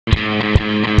You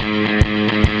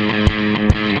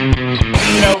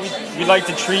know, we like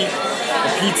to treat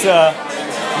a pizza,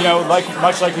 you know,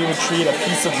 much like we would treat a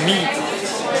piece of meat,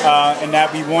 and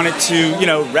that we want it to, you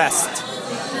know, rest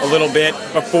a little bit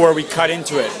before we cut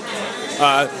into it.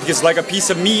 Because like a piece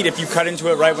of meat, if you cut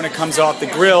into it right when it comes off the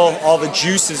grill, all the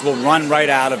juices will run right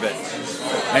out of it.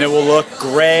 And it will look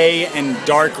gray and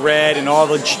dark red, and all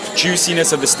the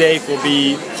juiciness of the steak will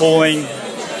be pulling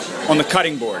on the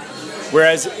cutting board.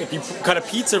 Whereas if you cut a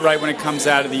pizza right when it comes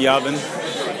out of the oven,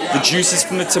 the juices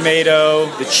from the tomato,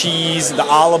 the cheese, the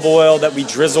olive oil that we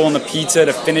drizzle on the pizza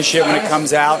to finish it when it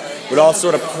comes out would all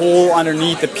sort of pull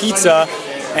underneath the pizza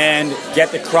and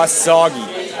get the crust soggy.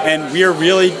 And we are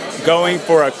really going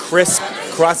for a crisp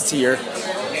crust here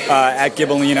at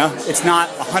Ghibellina. It's not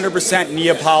 100%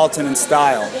 Neapolitan in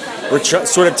style. We're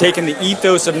sort of taking the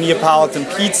ethos of Neapolitan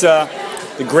pizza,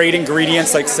 the great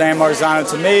ingredients like San Marzano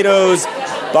tomatoes,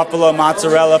 buffalo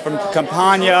mozzarella from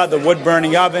Campania, the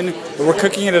wood-burning oven, but we're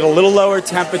cooking it at a little lower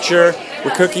temperature.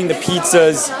 We're cooking the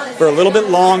pizzas for a little bit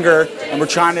longer, and we're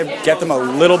trying to get them a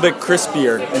little bit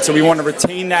crispier. And so we want to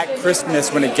retain that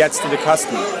crispness when it gets to the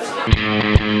customer.